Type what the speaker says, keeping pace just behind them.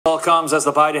All comes as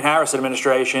the Biden-Harris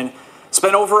administration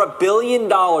spent over $1 billion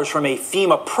from a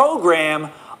FEMA program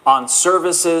on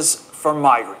services for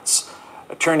migrants.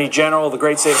 Attorney General of the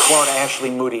great state of Florida,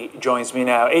 Ashley Moody, joins me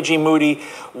now. AG Moody,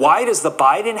 why does the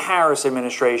Biden-Harris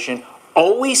administration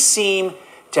always seem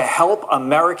to help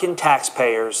American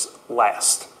taxpayers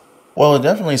last? Well, it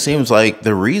definitely seems like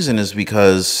the reason is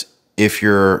because if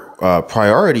your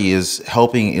priority is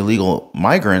helping illegal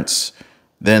migrants,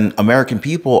 then American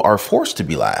people are forced to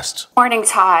be last. Morning,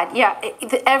 Todd. Yeah,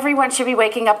 everyone should be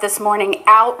waking up this morning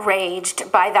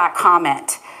outraged by that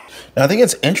comment. Now, I think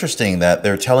it's interesting that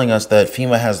they're telling us that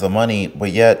FEMA has the money,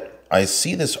 but yet I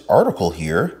see this article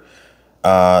here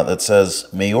that says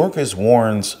Mayorkas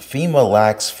warns FEMA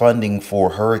lacks funding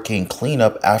for hurricane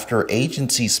cleanup after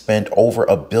agency spent over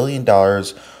 $1 billion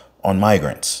on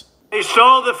migrants. They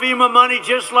stole the FEMA money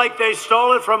just like they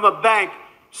stole it from a bank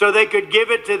so they could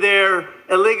give it to their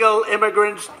illegal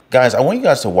immigrants. Guys, I want you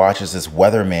guys to watch as this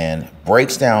weatherman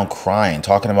breaks down crying,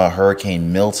 talking about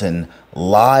Hurricane Milton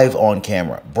live on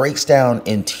camera, breaks down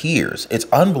in tears. It's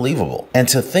unbelievable. And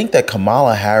to think that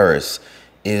Kamala Harris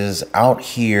is out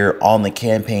here on the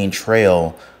campaign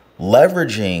trail,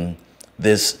 leveraging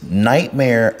this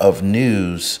nightmare of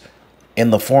news in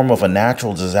the form of a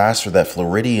natural disaster that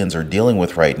Floridians are dealing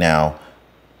with right now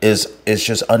is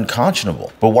just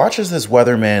unconscionable. But watch as this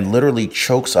weatherman literally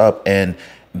chokes up and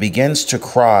begins to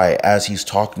cry as he's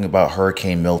talking about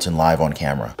Hurricane Milton live on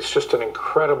camera. It's just an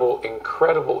incredible,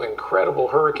 incredible, incredible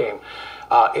hurricane.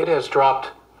 It has dropped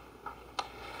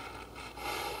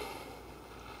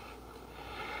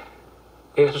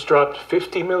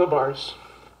 50 millibars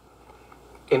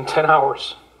in 10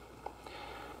 hours.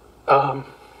 I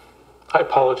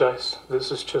apologize.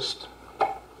 This is just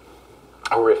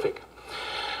horrific.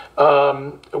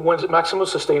 Maximum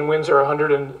sustained winds are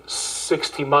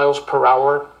 160 miles per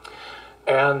hour,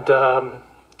 and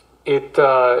it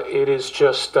is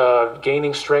just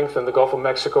gaining strength in the Gulf of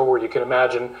Mexico, where you can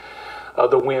imagine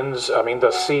the winds. I mean,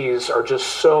 the seas are just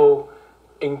so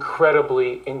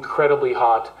incredibly, incredibly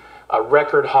hot,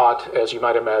 record hot, as you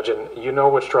might imagine. You know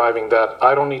what's driving that.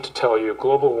 I don't need to tell you.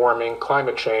 Global warming,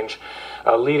 climate change,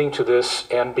 leading to this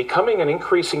and becoming an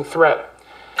increasing threat.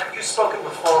 Have you spoken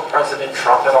with former President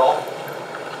Trump at all?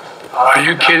 Are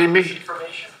you kidding me?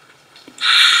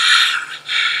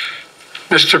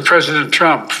 Mr. President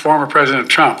Trump, former President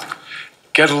Trump,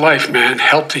 get a life, man.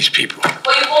 Help these people.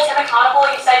 Will you hold him accountable?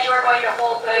 You said you were going to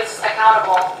hold those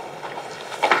accountable.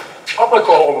 Public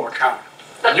will hold them accountable.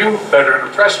 You better than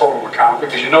the press hold them accountable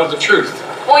because you know the truth.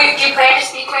 Do you plan to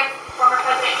speak with former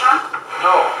President Trump?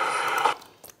 No.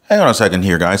 Hang on a second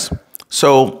here, guys.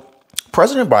 So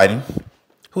President Biden,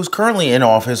 who's currently in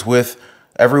office with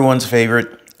everyone's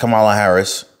favorite Kamala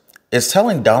Harris, is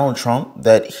telling Donald Trump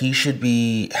that he should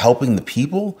be helping the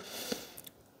people.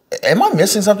 Am I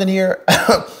missing something here?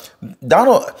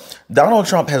 Donald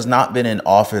Trump has not been in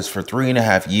office for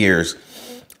 3.5 years,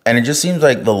 and it just seems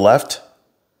like the left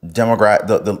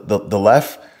the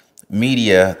left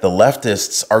media, the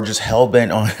leftists are just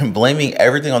hell-bent on blaming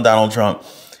everything on Donald Trump.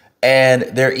 And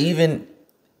they're even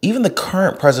the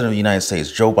current president of the United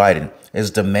States, Joe Biden, is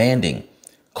demanding,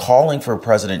 calling for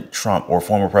President Trump or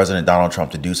former President Donald Trump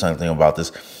to do something about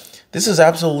this. This is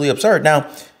absolutely absurd.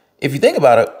 Now, if you think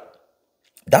about it,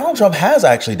 Donald Trump has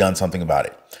actually done something about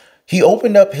it. He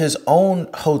opened up his own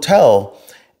hotel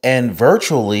and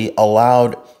virtually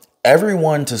allowed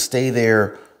everyone to stay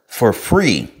there for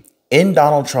free in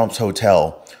Donald Trump's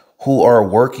hotel who are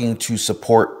working to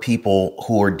support people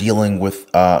who are dealing with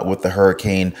the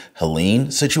Hurricane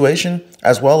Helen situation,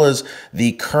 as well as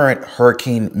the current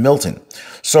Hurricane Milton.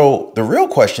 So the real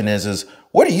question is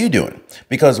what are you doing?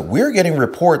 Because we're getting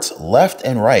reports left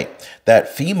and right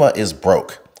that FEMA is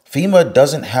broke. FEMA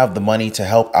doesn't have the money to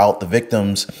help out the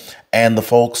victims and the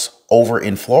folks over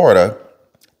in Florida.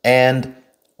 And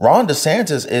Ron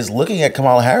DeSantis is looking at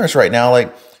Kamala Harris right now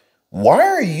like, why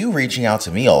are you reaching out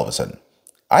to me all of a sudden?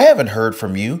 I haven't heard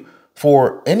from you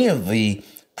for any of the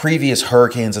previous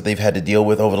hurricanes that they've had to deal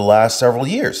with over the last several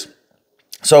years.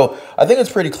 So I think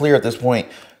it's pretty clear at this point,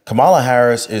 Kamala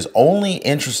Harris is only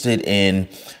interested in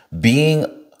being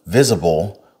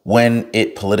visible when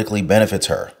it politically benefits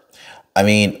her. I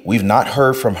mean, we've not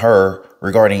heard from her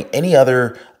regarding any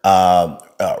other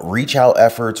reach out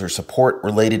efforts or support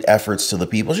related efforts to the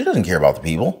people. She doesn't care about the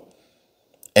people.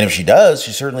 And if she does,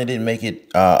 she certainly didn't make it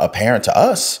apparent to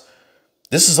us.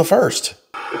 This is a first.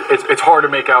 It's hard to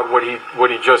make out what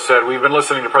he just said. We've been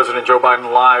listening to President Joe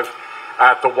Biden live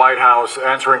at the White House,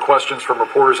 answering questions from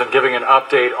reporters and giving an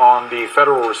update on the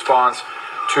federal response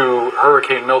to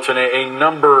Hurricane Milton. A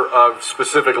number of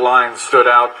specific lines stood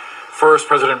out. First,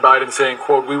 President Biden saying,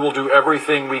 quote, "We will do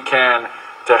everything we can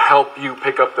to help you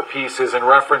pick up the pieces," in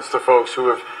reference to folks who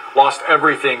have lost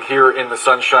everything here in the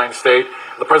Sunshine State.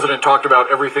 The president talked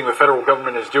about everything the federal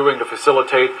government is doing to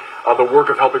facilitate the work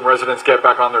of helping residents get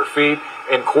back on their feet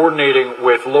and coordinating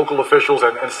with local officials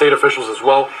and state officials as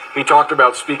well. He talked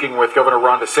about speaking with Governor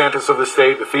Ron DeSantis of the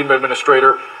state, the FEMA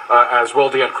administrator, as well,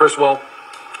 Deanne Criswell.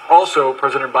 Also,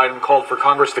 President Biden called for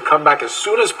Congress to come back as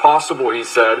soon as possible, he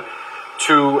said,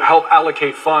 to help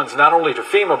allocate funds not only to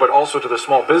FEMA but also to the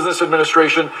Small Business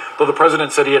Administration, though the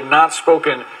president said he had not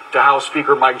spoken to House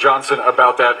Speaker Mike Johnson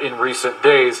about that in recent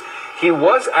days. He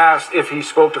was asked if he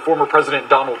spoke to former President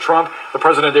Donald Trump, the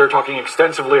president there talking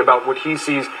extensively about what he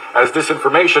sees as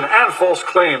disinformation and false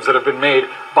claims that have been made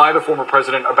by the former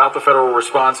president about the federal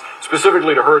response,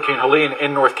 specifically to Hurricane Helen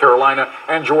in North Carolina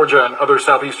and Georgia and other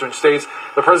southeastern states.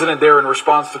 The president there in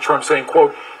response to Trump saying,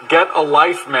 quote, "Get a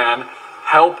life, man.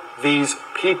 Help these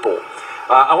people."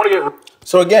 I want to get...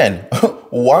 So again,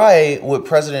 why would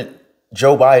President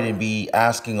Joe Biden be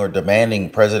asking or demanding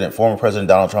former President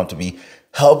Donald Trump to be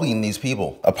helping these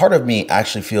people? A part of me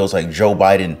actually feels like Joe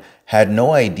Biden had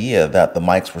no idea that the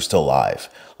mics were still live.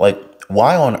 Like,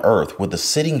 why on earth would the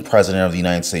sitting president of the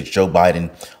United States, Joe Biden,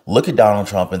 look at Donald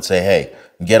Trump and say, "Hey,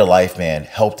 get a life, man,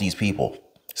 help these people"?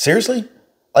 Seriously?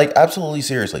 Like, absolutely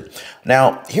seriously.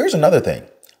 Now, here's another thing.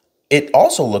 It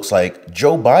also looks like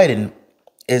Joe Biden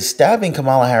is stabbing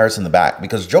Kamala Harris in the back,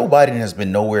 because Joe Biden has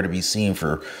been nowhere to be seen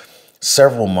for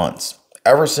several months.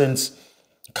 Ever since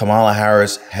Kamala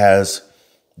Harris has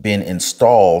been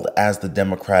installed as the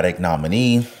Democratic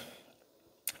nominee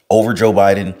over Joe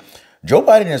Biden, Joe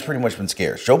Biden has pretty much been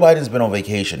scarce. Joe Biden's been on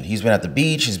vacation. He's been at the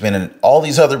beach. He's been in all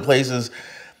these other places,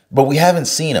 but we haven't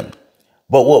seen him.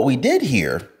 But what we did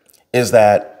hear is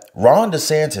that Ron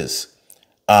DeSantis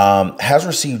has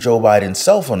received Joe Biden's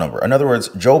cell phone number. In other words,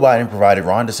 Joe Biden provided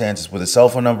Ron DeSantis with his cell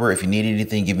phone number. If you need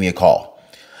anything, give me a call.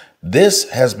 This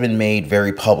has been made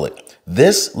very public.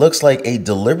 This looks like a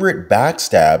deliberate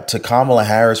backstab to Kamala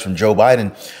Harris from Joe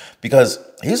Biden, because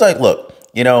he's like, look,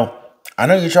 you know, I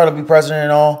know you're trying to be president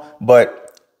and all,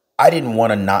 but I didn't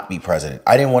want to not be president.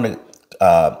 I didn't want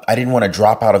to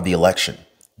drop out of the election.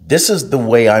 This is the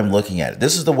way I'm looking at it.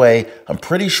 This is the way I'm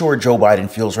pretty sure Joe Biden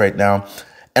feels right now.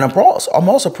 And I'm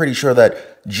also pretty sure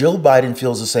that Jill Biden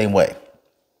feels the same way.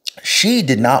 She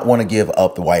did not want to give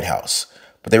up the White House,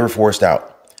 but they were forced out.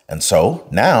 And so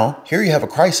now here you have a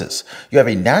crisis. You have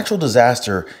a natural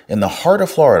disaster in the heart of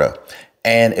Florida.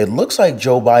 And it looks like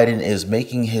Joe Biden is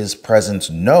making his presence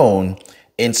known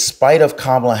in spite of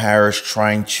Kamala Harris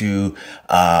trying to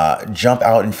jump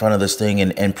out in front of this thing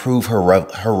and prove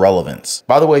her relevance.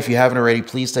 By the way, if you haven't already,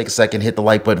 please take a second, hit the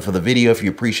like button for the video if you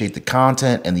appreciate the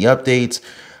content and the updates.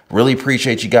 Really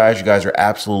appreciate you guys. You guys are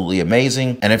absolutely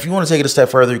amazing. And if you want to take it a step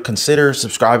further, consider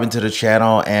subscribing to the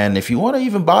channel. And if you want to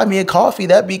even buy me a coffee,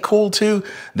 that'd be cool too.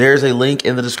 There's a link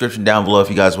in the description down below if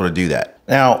you guys want to do that.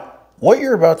 Now, what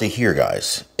you're about to hear,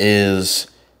 guys, is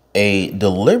a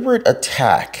deliberate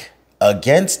attack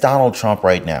against Donald Trump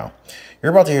right now.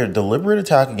 You're about to hear a deliberate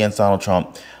attack against Donald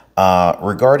Trump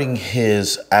regarding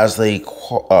his, as they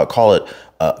call it,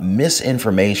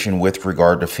 misinformation with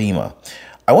regard to FEMA.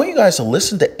 I want you guys to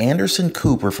listen to Anderson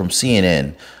Cooper from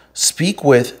CNN speak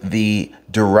with the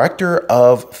director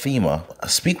of FEMA,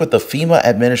 speak with the FEMA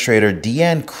administrator,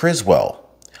 Deanne Criswell,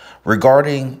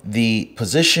 regarding the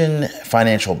position,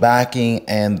 financial backing,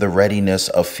 and the readiness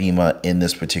of FEMA in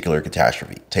this particular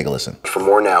catastrophe. Take a listen. For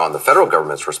more now on the federal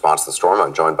government's response to the storm,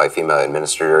 I'm joined by FEMA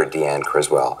Administrator Deanne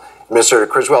Criswell. Administrator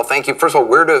Criswell, thank you. First of all,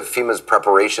 where do FEMA's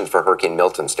preparations for Hurricane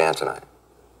Milton stand tonight?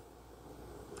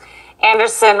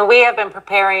 Anderson, we have been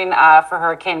preparing for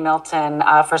Hurricane Milton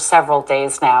for several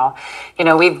days now. You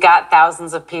know, we've got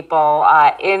thousands of people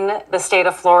in the state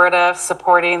of Florida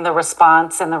supporting the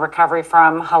response and the recovery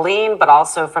from Helene, but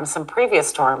also from some previous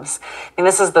storms. And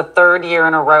this is the third year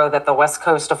in a row that the west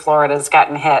coast of Florida has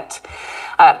gotten hit.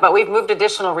 But we've moved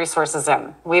additional resources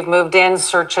in. We've moved in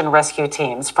search and rescue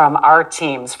teams from our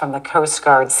teams, from the Coast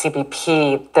Guard,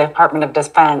 CBP, the Department of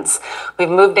Defense. We've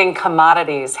moved in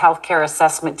commodities, healthcare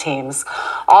assessment teams,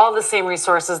 all the same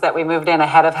resources that we moved in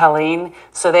ahead of Helene,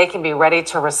 so they can be ready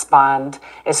to respond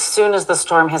as soon as the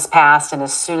storm has passed and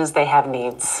as soon as they have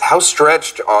needs. How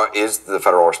stretched is the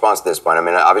federal response at this point? I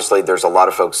mean, obviously there's a lot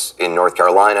of folks in North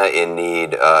Carolina in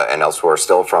need and elsewhere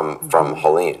still from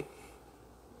Helene.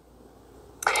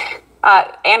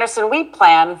 Anderson, we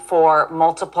plan for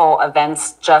multiple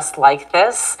events just like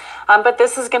this, but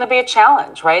this is going to be a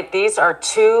challenge, right? These are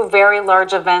two very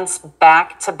large events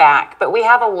back to back, but we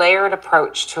have a layered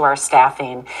approach to our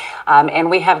staffing, and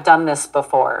we have done this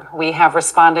before. We have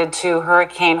responded to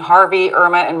Hurricane Harvey,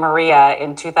 Irma, and Maria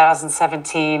in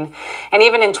 2017, and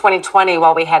even in 2020,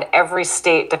 while we had every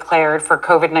state declared for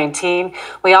COVID-19,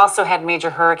 we also had major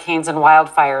hurricanes and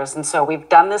wildfires, and so we've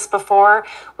done this before.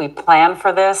 We plan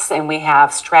for this, and we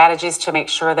have strategies to make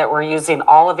sure that we're using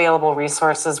all available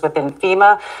resources within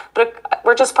FEMA, but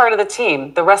we're just part of the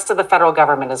team, the rest of the federal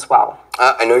government as well.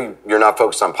 I know you're not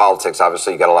focused on politics.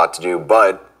 Obviously, you got a lot to do,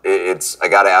 but I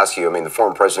got to ask you, I mean, the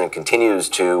former president continues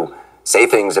to say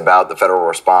things about the federal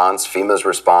response, FEMA's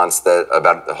response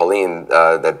about Helene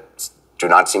that do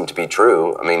not seem to be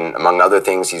true. I mean, among other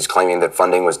things, he's claiming that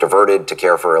funding was diverted to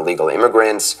care for illegal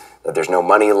immigrants, that there's no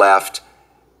money left.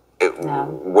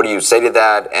 What do you say to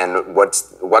that? And what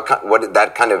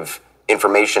that kind of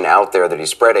information out there that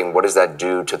he's spreading, what does that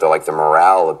do to the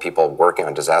morale of people working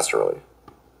on disaster relief?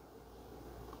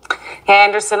 Hey,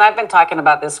 Anderson, I've been talking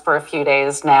about this for a few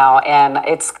days now, and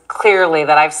it's clearly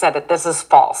that I've said that this is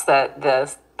false, that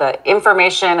the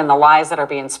information and the lies that are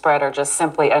being spread are just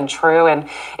simply untrue, and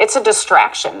it's a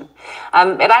distraction.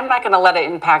 And I'm not going to let it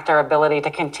impact our ability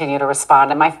to continue to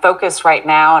respond. And my focus right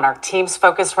now, and our team's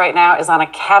focus right now, is on a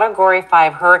Category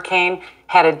 5 hurricane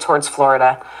headed towards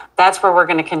Florida. That's where we're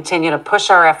going to continue to push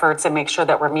our efforts and make sure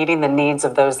that we're meeting the needs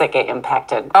of those that get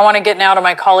impacted. I want to get now to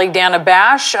my colleague, Dana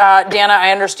Bash. Dana,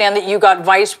 I understand that you got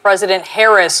Vice President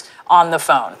Harris on the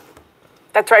phone.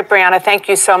 That's right, Brianna. Thank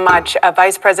you so much.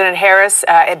 Vice President Harris,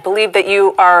 I believe that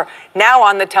you are now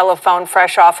on the telephone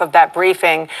fresh off of that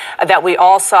briefing that we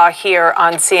all saw here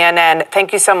on CNN.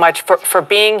 Thank you so much for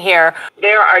being here.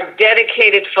 There are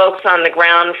dedicated folks on the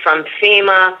ground from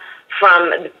FEMA,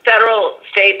 from federal,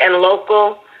 state, and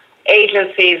local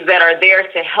agencies that are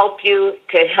there to help you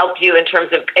in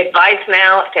terms of advice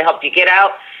now, to help you get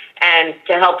out, and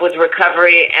to help with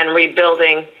recovery and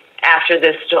rebuilding after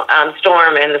this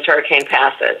storm and this hurricane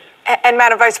passes. And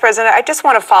Madam Vice President, I just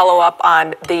want to follow up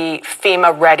on the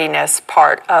FEMA readiness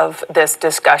part of this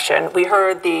discussion. We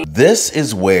heard This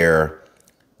is where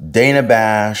Dana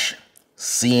Bash,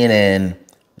 CNN,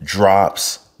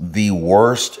 drops the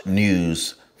worst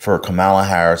news for Kamala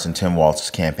Harris and Tim Walz's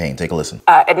campaign. Take a listen.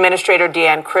 Administrator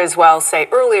Deanne Criswell say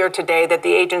earlier today that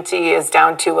the agency is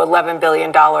down to $11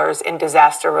 billion in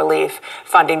disaster relief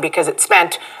funding because it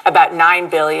spent about $9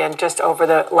 billion just over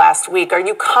the last week. Are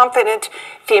you confident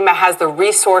FEMA has the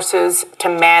resources to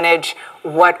manage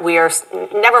what we are,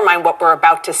 never mind what we're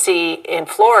about to see in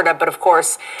Florida, but of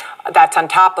course, that's on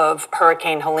top of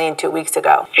Hurricane Helen 2 weeks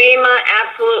ago? FEMA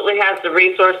absolutely has the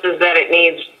resources that it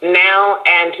needs now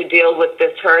and to deal with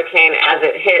this hurricane as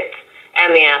it hits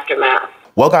and the aftermath.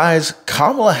 Well, guys,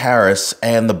 Kamala Harris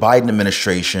and the Biden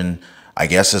administration, I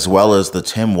guess as well as the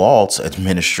Tim Walz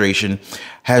administration,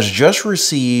 has just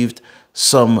received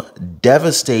some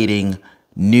devastating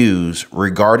news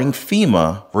regarding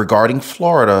FEMA, regarding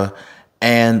Florida,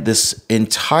 and this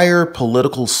entire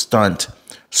political stunt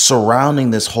surrounding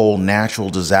this whole natural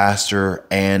disaster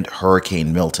and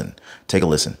Hurricane Milton. Take a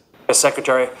listen.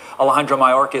 Secretary Alejandro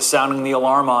Mayorkas sounding the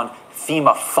alarm on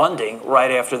FEMA funding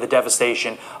right after the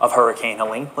devastation of Hurricane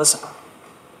Helen. Listen.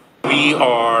 We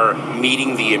are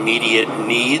meeting the immediate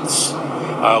needs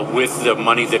with the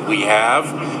money that we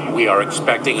have. We are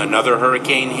expecting another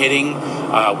hurricane hitting.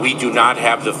 We do not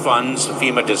have the funds.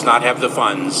 FEMA does not have the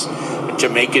funds to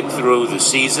make it through the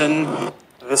season.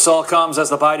 This all comes as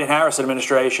the Biden-Harris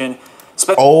administration.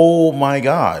 Oh my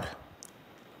God,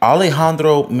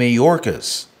 Alejandro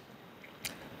Mayorkas.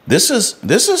 This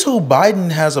is who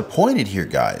Biden has appointed here,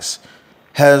 guys.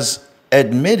 Has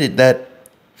admitted that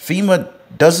FEMA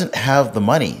doesn't have the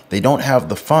money. They don't have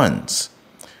the funds.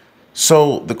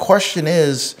 So the question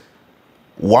is,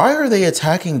 why are they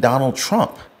attacking Donald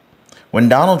Trump when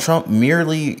Donald Trump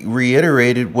merely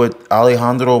reiterated what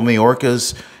Alejandro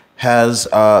Mayorkas has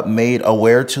made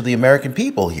aware to the American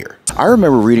people here? I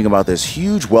remember reading about this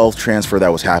huge wealth transfer that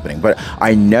was happening, but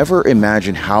I never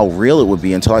imagined how real it would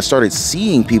be until I started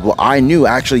seeing people I knew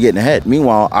actually getting ahead.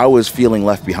 Meanwhile, I was feeling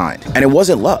left behind. And it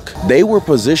wasn't luck. They were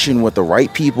positioned with the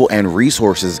right people and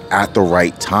resources at the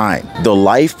right time. The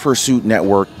Life Pursuit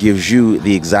Network gives you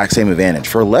the exact same advantage.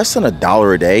 For less than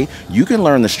 $1 a day, you can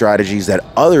learn the strategies that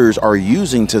others are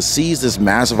using to seize this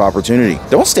massive opportunity.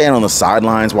 Don't stand on the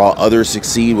sidelines while others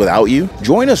succeed without you.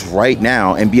 Join us right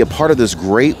now and be a part of this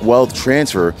great wealth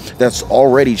transfer that's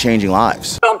already changing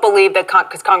lives. I don't believe that,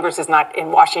 because Congress is not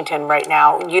in Washington right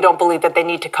now, you don't believe that they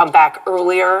need to come back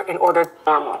earlier in order to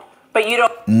normal? But you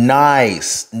don't.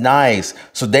 Nice, nice.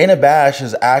 So Dana Bash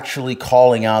is actually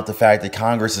calling out the fact that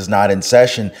Congress is not in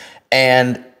session.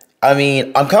 And I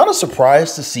mean, I'm kind of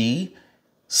surprised to see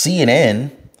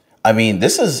CNN. I mean,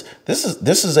 this is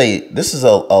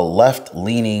a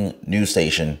left-leaning news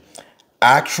station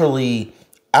actually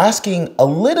asking a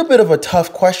little bit of a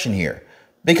tough question here,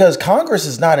 because Congress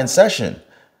is not in session.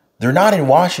 They're not in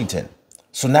Washington.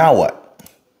 So now what?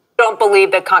 Don't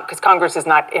believe that because Congress is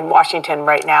not in Washington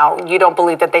right now, you don't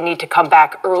believe that they need to come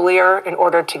back earlier in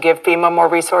order to give FEMA more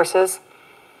resources?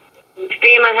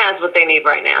 FEMA has what they need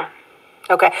right now.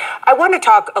 Okay. I want to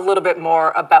talk a little bit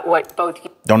more about what both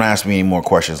Don't ask me any more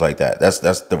questions like that. That's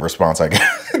the response I got.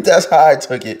 That's how I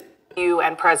took it. You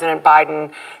and President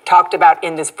Biden talked about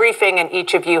in this briefing, and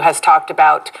each of you has talked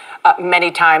about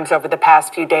many times over the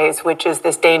past few days, which is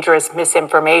this dangerous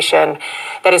misinformation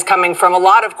that is coming from a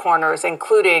lot of corners,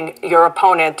 including your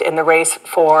opponent in the race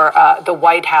for the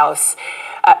White House.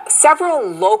 Several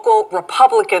local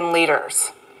Republican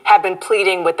leaders have been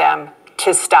pleading with them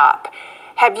to stop.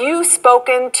 Have you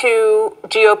spoken to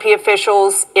GOP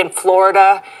officials in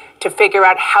Florida to figure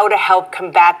out how to help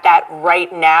combat that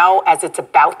right now as it's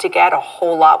about to get a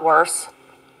whole lot worse?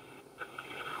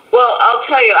 Well, I'll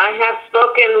tell you, I have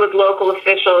spoken with local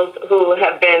officials who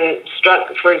have been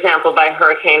struck, for example, by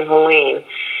Hurricane Helen,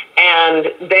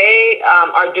 and they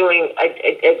are doing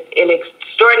an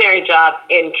extraordinary job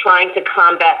in trying to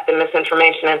combat the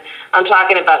misinformation. And I'm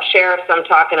talking about sheriffs, I'm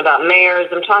talking about mayors,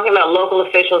 I'm talking about local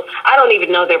officials. I don't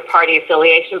even know their party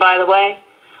affiliation, by the way,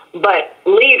 but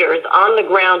leaders on the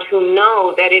ground who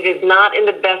know that it is not in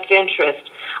the best interest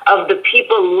of the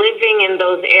people living in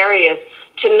those areas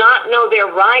to not know their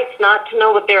rights, not to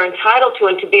know what they're entitled to,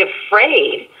 and to be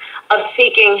afraid of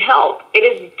seeking help. It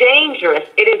is dangerous.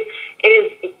 It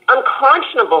is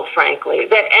unconscionable, frankly,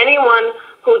 that anyone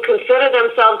who would consider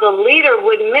themselves a leader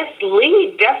would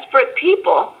mislead desperate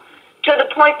people to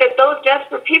the point that those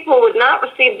desperate people would not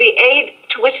receive the aid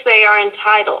to which they are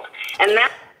entitled. And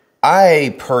that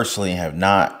I personally have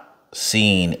not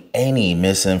seen any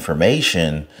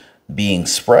misinformation being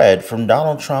spread from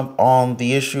Donald Trump on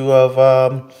the issue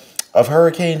of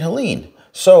Hurricane Helen.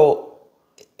 So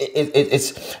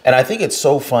it's and I think it's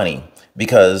so funny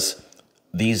because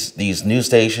these news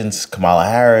stations, Kamala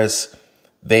Harris,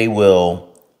 they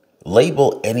will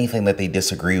label anything that they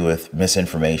disagree with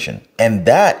misinformation, and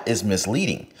that is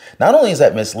misleading. Not only is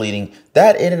that misleading,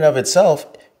 that in and of itself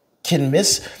can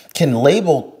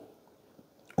label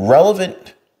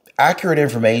relevant, accurate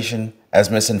information as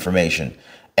misinformation.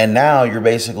 And now you're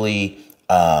basically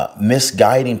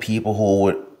misguiding people who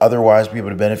would otherwise be able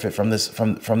to benefit from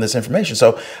this information.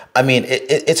 So, I mean,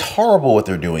 it's horrible what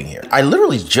they're doing here. I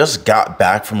literally just got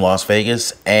back from Las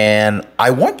Vegas, and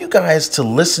I want you guys to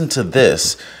listen to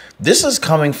this. This is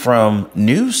coming from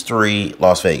News 3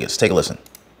 Las Vegas. Take a listen.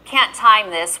 Can't time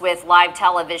this with live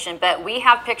television, but we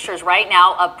have pictures right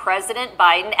now of President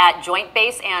Biden at Joint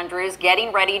Base Andrews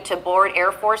getting ready to board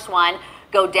Air Force One,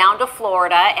 go down to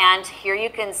Florida, and here you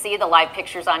can see the live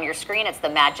pictures on your screen. It's the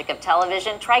magic of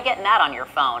television. Try getting that on your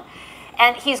phone.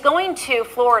 And he's going to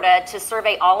Florida to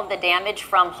survey all of the damage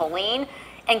from Helene.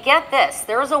 And get this,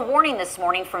 there is a warning this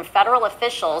morning from federal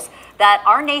officials that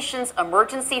our nation's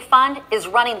emergency fund is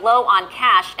running low on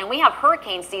cash, and we have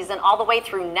hurricane season all the way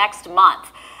through next month.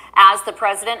 As the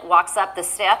president walks up the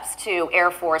steps to Air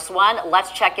Force One,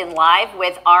 let's check in live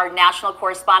with our national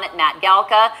correspondent, Matt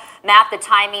Galka. Matt, the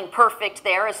timing perfect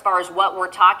there as far as what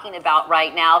we're talking about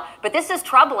right now. But this is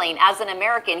troubling as an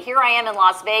American. Here I am in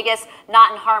Las Vegas,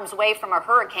 not in harm's way from a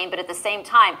hurricane, but at the same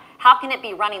time, how can it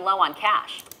be running low on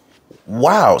cash?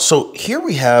 Wow. So here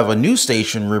we have a news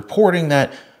station reporting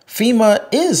that FEMA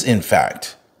is, in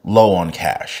fact, low on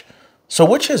cash. So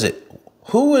which is it?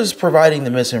 Who is providing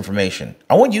the misinformation?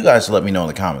 I want you guys to let me know in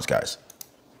the comments, guys.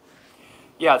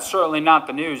 Yeah, it's certainly not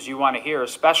the news you want to hear,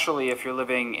 especially if you're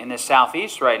living in the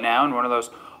Southeast right now in one of those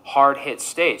hard-hit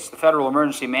states. The Federal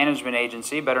Emergency Management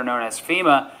Agency, better known as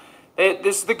FEMA,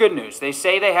 this is the good news. They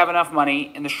say they have enough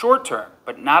money in the short term,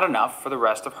 but not enough for the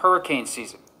rest of hurricane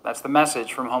season. That's the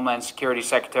message from Homeland Security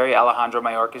Secretary Alejandro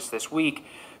Mayorkas this week.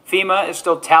 FEMA is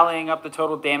still tallying up the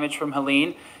total damage from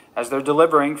Helene as they're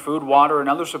delivering food, water, and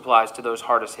other supplies to those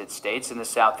hardest-hit states in the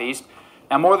Southeast.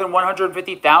 Now, more than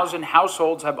 150,000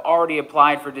 households have already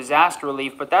applied for disaster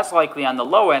relief, but that's likely on the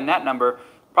low end. That number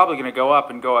probably going to go up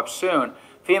and go up soon.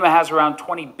 FEMA has around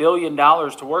 $20 billion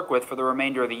to work with for the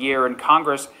remainder of the year, and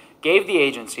Congress gave the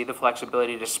agency the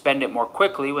flexibility to spend it more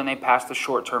quickly when they passed the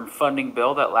short-term funding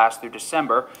bill that lasts through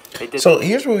December. So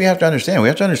here's what we have to understand. We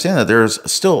have to understand that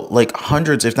there's still like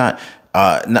hundreds, if not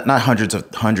not hundreds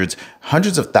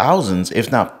of thousands,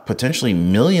 if not potentially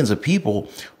millions of people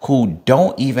who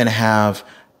don't even have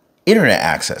internet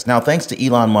access. Now, thanks to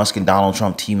Elon Musk and Donald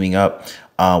Trump teaming up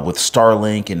with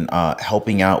Starlink and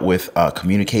helping out with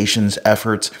communications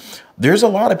efforts, there's a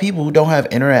lot of people who don't have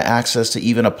internet access to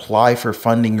even apply for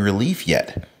funding relief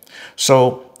yet.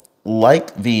 So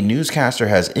like the newscaster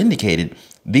has indicated,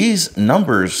 these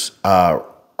numbers are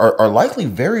likely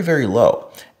very, very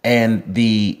low. And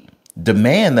the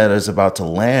demand that is about to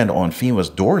land on FEMA's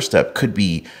doorstep could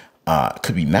be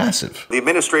massive. The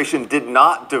administration did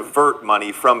not divert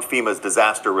money from FEMA's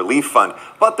disaster relief fund,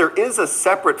 but there is a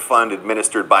separate fund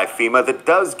administered by FEMA that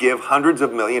does give hundreds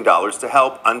of millions of dollars to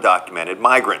help undocumented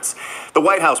migrants. The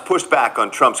White House pushed back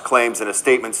on Trump's claims in a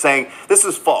statement saying this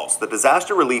is false. The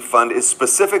disaster relief fund is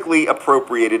specifically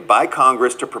appropriated by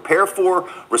Congress to prepare for,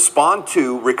 respond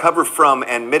to, recover from,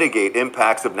 and mitigate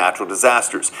impacts of natural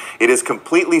disasters. It is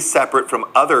completely separate from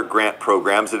other grant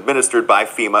programs administered by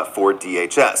FEMA for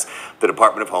DHS. The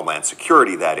Department of Homeland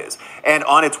Security, that is. And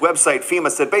on its website,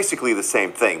 FEMA said basically the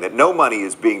same thing, that no money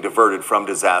is being diverted from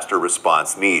disaster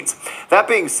response needs. That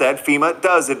being said, FEMA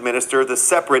does administer the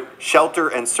separate Shelter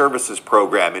and Services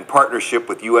Program in partnership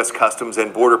with U.S. Customs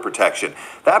and Border Protection.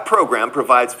 That program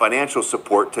provides financial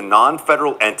support to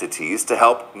non-federal entities to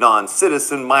help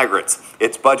non-citizen migrants.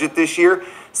 Its budget this year,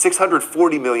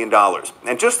 $640 million.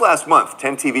 And just last month,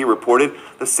 10 TV reported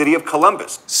the city of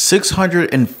Columbus.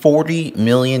 $640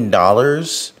 million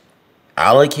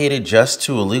allocated just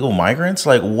to illegal migrants?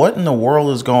 Like, what in the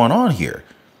world is going on here?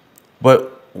 But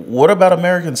what about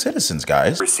American citizens,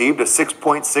 guys? Received a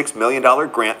 $6.6 million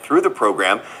grant through the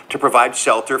program to provide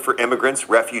shelter for immigrants,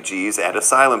 refugees, and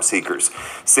asylum seekers.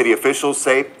 City officials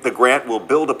say the grant will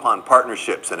build upon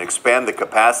partnerships and expand the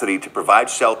capacity to provide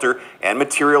shelter and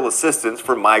material assistance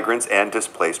for migrants and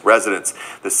displaced residents.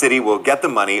 The city will get the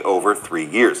money over 3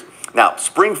 years. Now,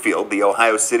 Springfield, the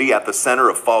Ohio city at the center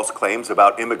of false claims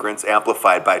about immigrants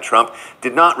amplified by Trump,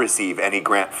 did not receive any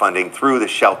grant funding through the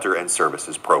Shelter and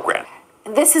Services Program.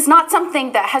 This is not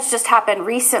something that has just happened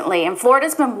recently, and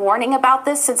Florida's been warning about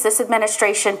this since this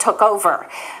administration took over.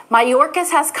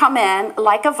 Mayorkas has come in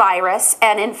like a virus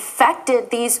and infected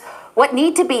these what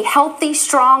need to be healthy,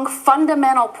 strong,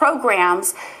 fundamental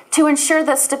programs to ensure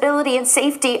the stability and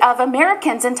safety of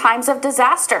Americans in times of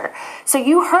disaster. So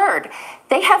you heard,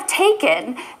 they have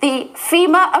taken the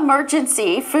FEMA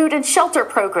Emergency Food and Shelter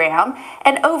Program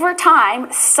and over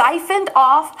time siphoned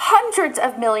off hundreds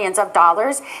of millions of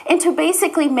dollars into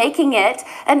basically making it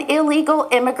an illegal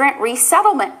immigrant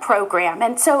resettlement program.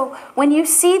 And so when you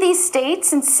see these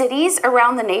states and cities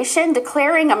around the nation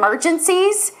declaring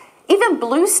emergencies, even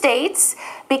blue states,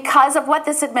 because of what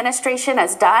this administration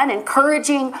has done,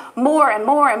 encouraging more and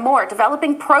more and more,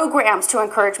 developing programs to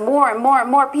encourage more and more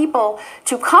and more people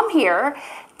to come here,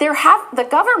 the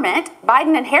government,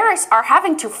 Biden and Harris, are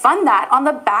having to fund that on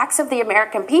the backs of the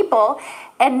American people.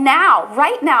 And now,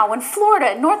 right now, in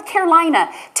Florida, North Carolina,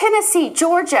 Tennessee,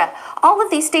 Georgia, all of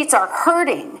these states are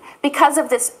hurting because of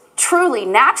this truly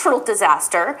natural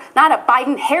disaster, not a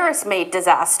Biden-Harris-made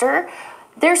disaster.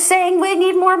 They're saying we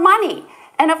need more money.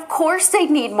 And of course they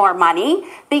need more money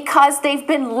because they've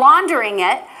been laundering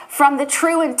it from the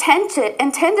true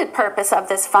intended purpose of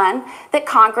this fund that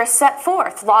Congress set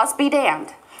forth. Laws be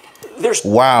damned.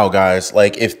 Wow, guys,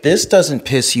 like if this doesn't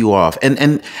piss you off, and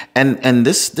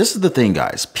this is the thing,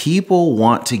 guys, people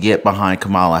want to get behind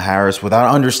Kamala Harris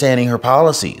without understanding her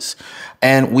policies.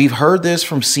 And we've heard this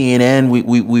from CNN.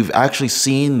 We've actually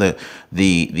seen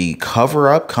the cover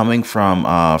up coming from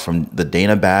the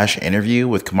Dana Bash interview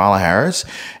with Kamala Harris,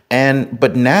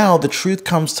 but now the truth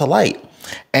comes to light.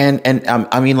 And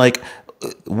I mean, like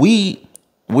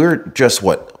we're just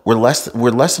we're less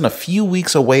than a few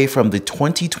weeks away from the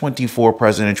 2024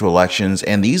 presidential elections,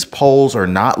 and these polls are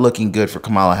not looking good for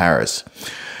Kamala Harris.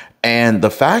 And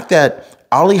the fact that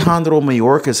Alejandro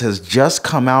Mayorkas has just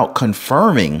come out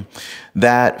confirming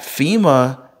that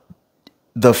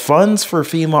the funds for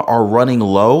FEMA are running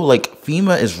low, like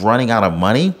FEMA is running out of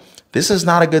money. This is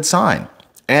not a good sign.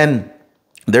 And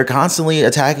they're constantly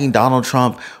attacking Donald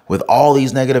Trump with all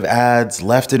these negative ads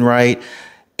left and right.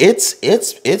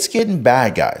 It's getting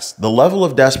bad, guys. The level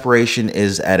of desperation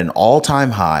is at an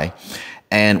all-time high.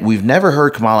 And we've never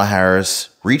heard Kamala Harris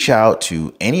reach out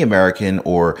to any American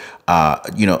or,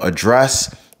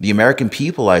 address the American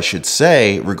people, I should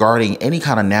say, regarding any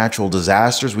kind of natural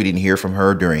disasters. We didn't hear from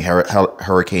her during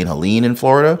Hurricane Helen in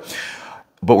Florida.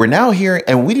 But we're now hearing,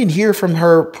 and we didn't hear from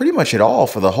her pretty much at all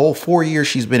for the whole 4 years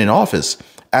she's been in office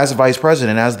as vice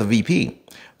president, as the VP.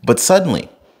 But suddenly,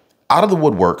 out of the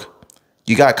woodwork,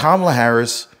 you got Kamala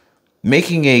Harris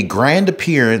making a grand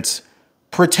appearance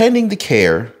pretending to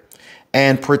care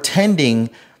and pretending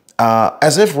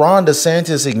as if Ron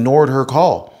DeSantis ignored her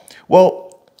call.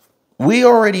 Well, we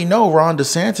already know Ron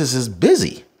DeSantis is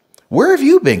busy. Where have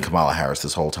you been, Kamala Harris,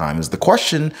 this whole time is the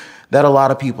question that a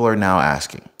lot of people are now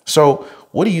asking. So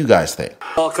what do you guys think?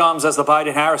 All comes as the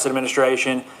Biden-Harris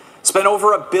administration spent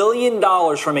over $1 billion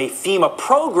from a FEMA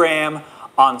program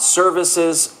on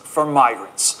services for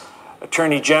migrants.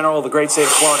 Attorney General of the great state of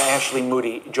Florida, Ashley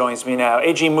Moody, joins me now.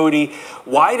 AG Moody,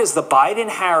 why does the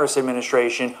Biden-Harris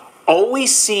administration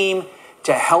always seem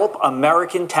to help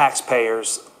American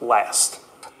taxpayers last?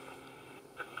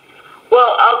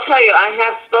 Well, I'll tell you, I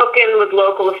have spoken with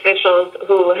local officials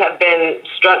who have been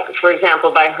struck, for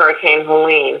example, by Hurricane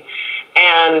Helen,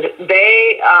 and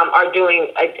they are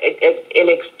doing an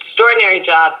extraordinary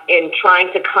job in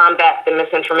trying to combat the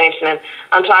misinformation. And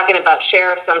I'm talking about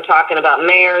sheriffs, I'm talking about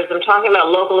mayors, I'm talking about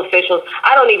local officials.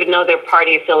 I don't even know their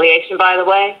party affiliation, by the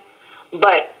way,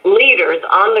 but leaders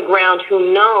on the ground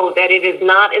who know that it is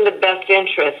not in the best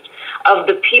interest of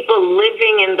the people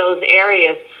living in those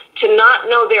areas to not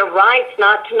know their rights,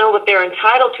 not to know what they're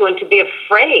entitled to, and to be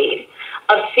afraid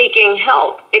of seeking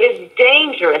help. It is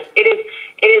dangerous. It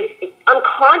is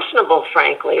unconscionable,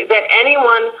 frankly, that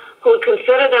anyone who would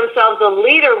consider themselves a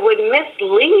leader would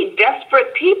mislead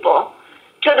desperate people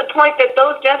to the point that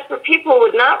those desperate people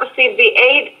would not receive the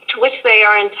aid to which they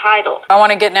are entitled. I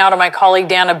want to get now to my colleague,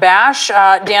 Dana Bash.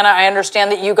 Dana, I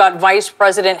understand that you got Vice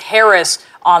President Harris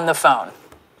on the phone.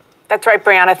 That's right,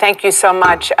 Brianna. Thank you so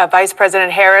much. Vice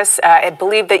President Harris, I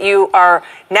believe that you are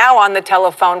now on the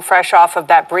telephone fresh off of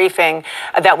that briefing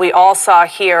that we all saw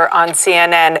here on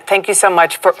CNN. Thank you so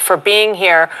much for being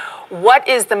here. What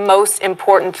is the most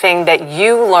important thing that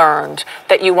you learned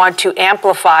that you want to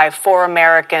amplify for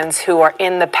Americans who are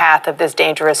in the path of this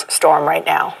dangerous storm right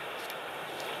now?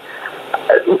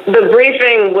 The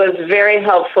briefing was very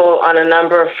helpful on a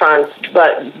number of fronts,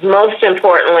 but most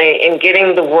importantly in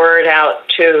getting the word out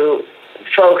to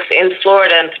folks in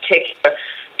Florida in particular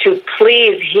to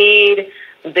please heed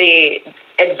the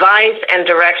advice and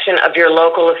direction of your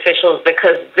local officials,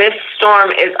 because this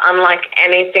storm is unlike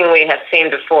anything we have seen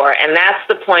before, and that's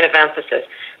the point of emphasis.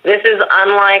 This is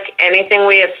unlike anything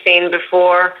we have seen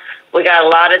before. We got a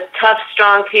lot of tough,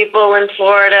 strong people in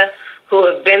Florida who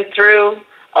have been through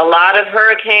a lot of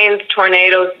hurricanes,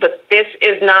 tornadoes, but this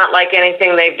is not like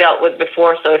anything they've dealt with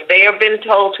before. So if they have been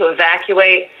told to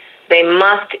evacuate, they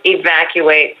must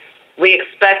evacuate. We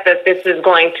expect that this is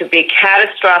going to be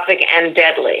catastrophic and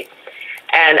deadly.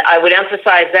 And I would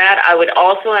emphasize that. I would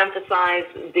also emphasize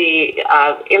the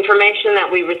information that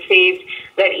we received,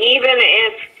 that even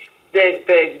if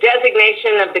the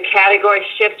designation of the category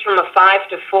shifts from a 5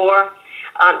 to 4,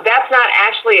 that's not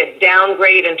actually a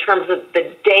downgrade in terms of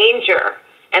the danger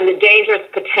and the dangerous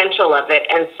potential of it.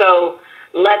 And so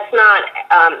let's not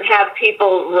have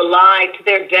people rely to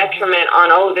their detriment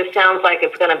on, oh, this sounds like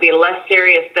it's going to be less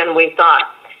serious than we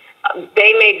thought.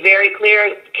 They made very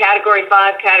clear Category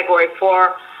 5, Category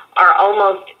 4 are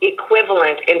almost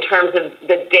equivalent in terms of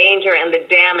the danger and the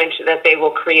damage that they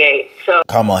will create. So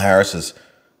Kamala Harris is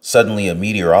suddenly a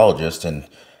meteorologist and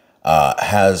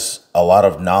has a lot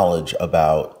of knowledge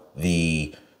about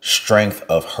the strength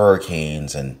of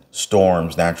hurricanes and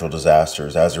storms, natural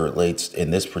disasters, as it relates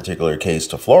in this particular case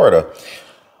to Florida.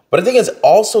 But I think it's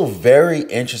also very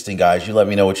interesting, guys. You let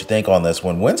me know what you think on this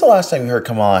one. When's the last time you heard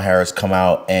Kamala Harris come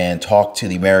out and talk to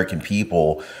the American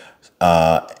people?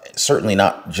 Certainly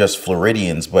not just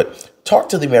Floridians, but talk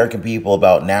to the American people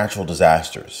about natural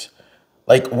disasters.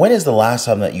 Like, when is the last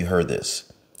time that you heard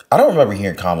this? I don't remember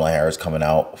hearing Kamala Harris coming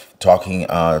out talking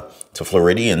to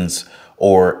Floridians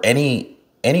or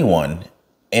anyone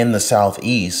in the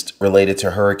Southeast related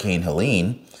to Hurricane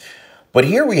Helen. But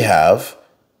here we have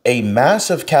a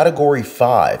massive Category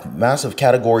 5, massive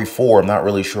Category 4. I'm not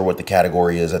really sure what the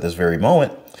category is at this very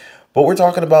moment, but we're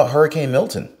talking about Hurricane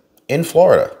Milton in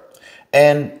Florida.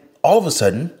 And all of a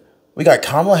sudden, we got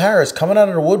Kamala Harris coming out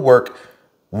of the woodwork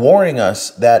warning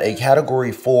us that a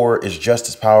Category 4 is just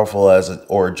as powerful as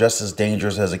or just as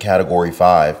dangerous as a Category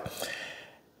 5.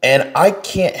 And I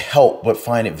can't help but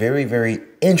find it very, very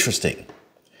interesting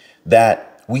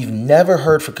that we've never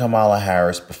heard from Kamala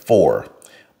Harris before,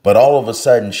 but all of a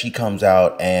sudden she comes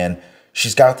out and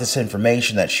she's got this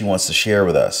information that she wants to share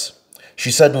with us. She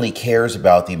suddenly cares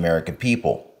about the American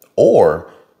people.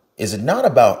 Or is it not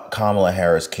about Kamala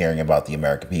Harris caring about the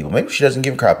American people? Maybe she doesn't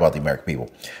give a crap about the American people.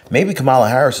 Maybe Kamala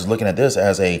Harris is looking at this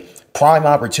as a prime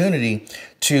opportunity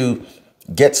to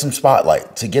get some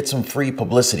spotlight, to get some free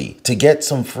publicity, to get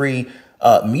some free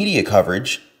media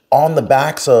coverage on the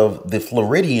backs of the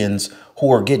Floridians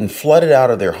who are getting flooded out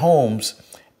of their homes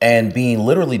and being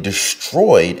literally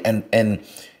destroyed and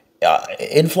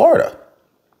in Florida,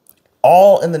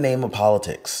 all in the name of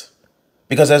politics.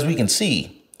 Because as we can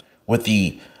see with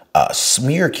the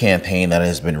smear campaign that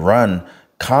has been run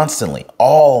constantly,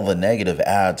 all the negative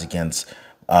ads against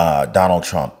Donald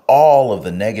Trump, all of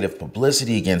the negative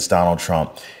publicity against Donald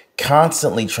Trump,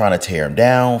 constantly trying to tear him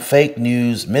down, fake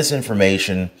news,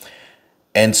 misinformation.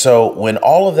 And so when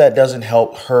all of that doesn't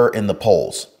help her in the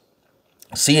polls,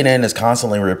 CNN is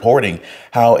constantly reporting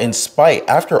how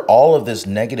after all of this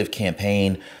negative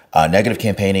campaigning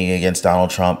against Donald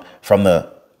Trump from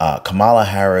the Kamala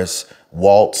Harris,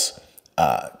 Walz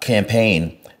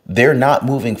campaign, they're not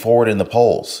moving forward in the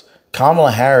polls.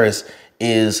 Kamala Harris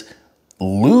is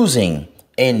losing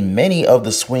in many of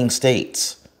the swing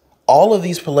states. All of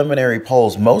these preliminary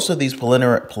polls, most of these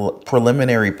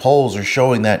preliminary polls are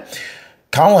showing that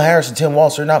Kamala Harris and Tim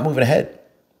Walz are not moving ahead.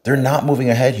 They're not moving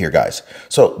ahead here, guys.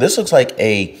 So this looks like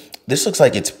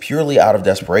it's purely out of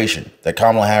desperation that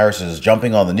Kamala Harris is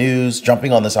jumping on the news,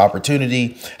 jumping on this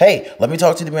opportunity. Hey, let me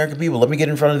talk to the American people. Let me get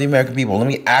in front of the American people. Let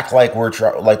me act like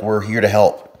we're here to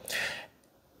help.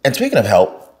 And speaking of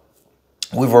help,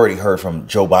 we've already heard from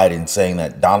Joe Biden saying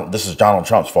that this is Donald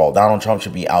Trump's fault. Donald Trump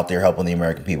should be out there helping the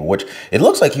American people, which it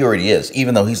looks like he already is,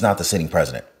 even though he's not the sitting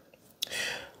president.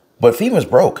 But FEMA's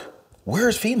broke. Where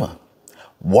is FEMA?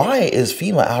 Why is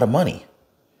FEMA out of money?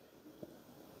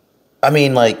 I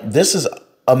mean, like, this is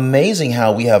amazing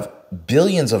how we have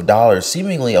billions of dollars,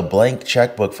 seemingly a blank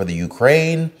checkbook for the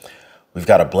Ukraine. We've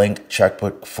got a blank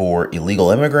checkbook for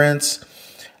illegal immigrants,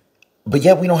 but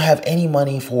yet we don't have any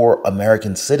money for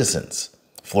American citizens,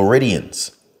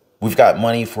 Floridians. We've got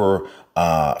money for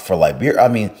Liberia. I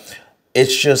mean,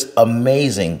 it's just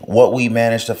amazing what we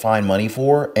managed to find money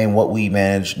for and what we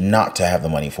managed not to have the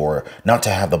money for, not to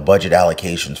have the budget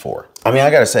allocations for. I mean, I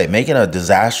got to say, making a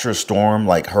disastrous storm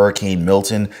like Hurricane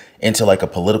Milton into like a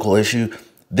political issue,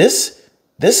 this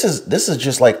is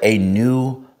just like a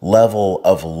new level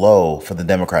of low for the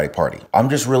Democratic Party. I'm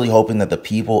just really hoping that the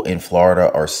people in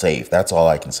Florida are safe. That's all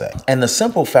I can say. And the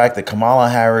simple fact that Kamala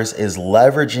Harris is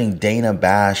leveraging Dana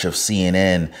Bash of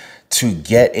CNN to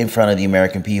get in front of the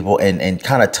American people and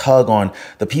kind of tug on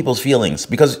the people's feelings.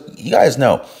 Because you guys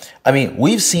know, I mean,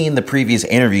 we've seen the previous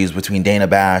interviews between Dana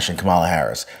Bash and Kamala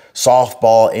Harris.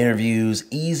 Softball interviews,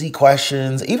 easy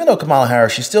questions. Even though Kamala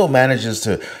Harris, she still manages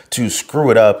to screw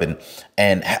it up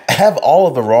and have all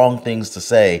of the wrong things to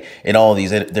say in all of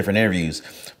these different interviews.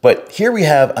 But here we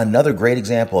have another great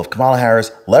example of Kamala Harris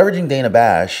leveraging Dana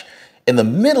Bash in the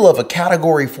middle of a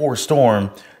Category 4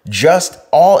 storm, just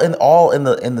all in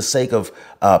the sake of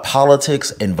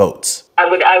politics and votes. I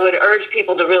would urge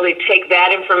people to really take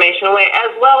that information away,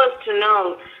 as well as to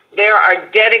know there are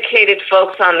dedicated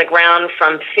folks on the ground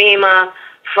from FEMA,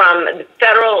 from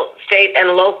federal, state, and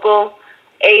local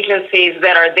agencies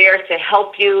that are there to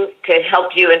help you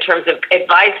in terms of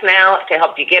advice now, to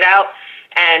help you get out,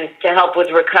 and to help with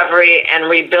recovery and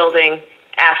rebuilding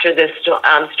after this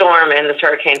storm and this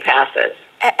hurricane passes.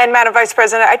 And Madam Vice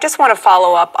President, I just want to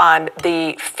follow up on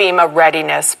the FEMA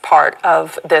readiness part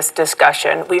of this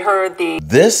discussion. We heard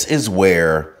This is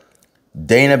where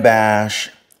Dana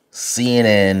Bash,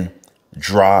 CNN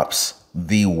drops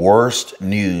the worst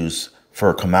news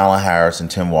for Kamala Harris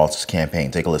and Tim Walz's campaign.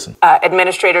 Take a listen.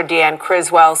 Administrator Deanne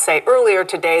Criswell say earlier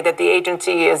today that the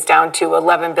agency is down to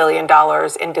 $11 billion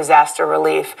in disaster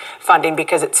relief funding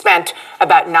because it spent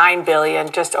about $9 billion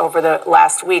just over the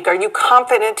last week. Are you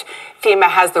confident FEMA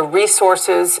has the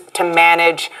resources to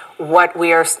manage what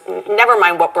never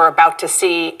mind what we're about to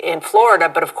see in Florida,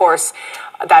 but of course,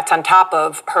 that's on top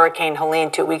of Hurricane Helen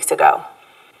 2 weeks ago?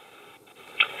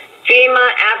 FEMA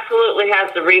absolutely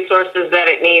has the resources that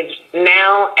it needs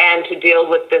now and to deal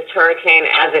with this hurricane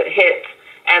as it hits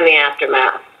and the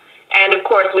aftermath. And of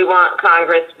course, we want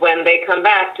Congress, when they come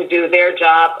back, to do their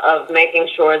job of making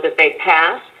sure that they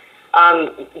pass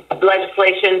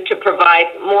legislation to provide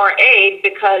more aid,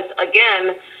 because,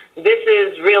 again, this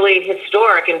is really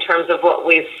historic in terms of what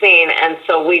we've seen. And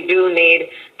so we do need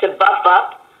to buff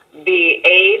up the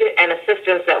aid and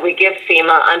assistance that we give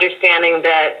FEMA, understanding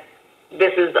that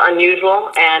this is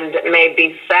unusual and may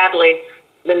be, sadly,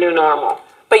 the new normal.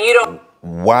 But you don't.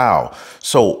 Wow.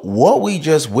 So what we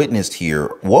just witnessed here,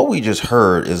 what we just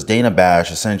heard is Dana Bash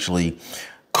essentially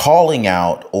calling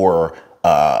out or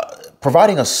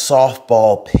providing a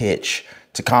softball pitch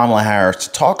to Kamala Harris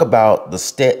to talk about the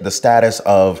status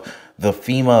of the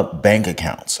FEMA bank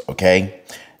accounts. OK,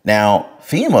 now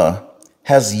FEMA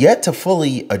has yet to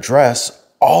fully address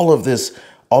all of this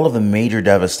all of the major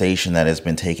devastation that has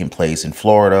been taking place in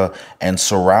Florida and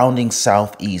surrounding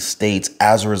southeast states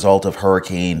as a result of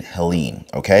Hurricane Helen,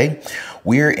 okay?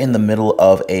 We're in the middle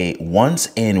of a once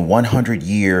in 100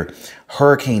 year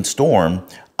hurricane storm,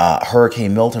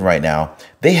 Hurricane Milton right now.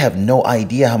 They have no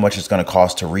idea how much it's going to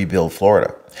cost to rebuild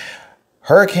Florida.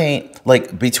 Hurricane,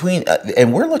 like between,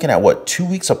 and we're looking at what, 2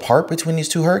 weeks apart between these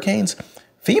two hurricanes?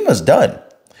 FEMA's done.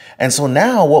 And so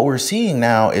now what we're seeing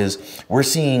now is we're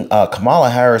seeing Kamala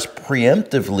Harris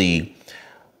preemptively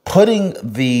putting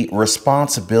the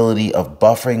responsibility of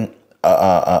buffering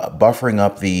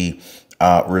up the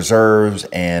reserves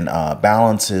and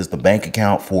balances, the bank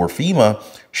account for FEMA.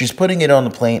 She's putting it on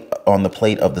the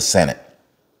plate of the Senate.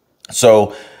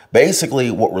 So basically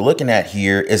what we're looking at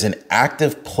here is an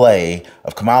active play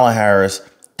of Kamala Harris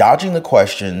dodging the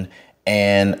question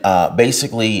and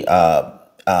basically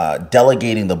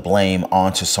delegating the blame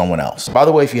onto someone else. By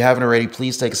the way, if you haven't already,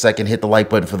 please take a second, hit the like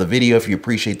button for the video if you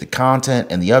appreciate the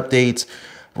content and the updates.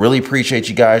 Really appreciate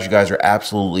you guys. You guys are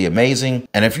absolutely amazing.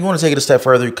 And if you want to take it a step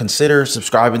further, consider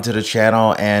subscribing to the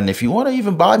channel. And if you want to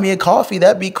even buy me a coffee,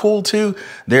 that'd be cool too.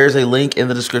 There's a link in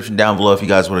the description down below if you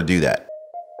guys want to do that.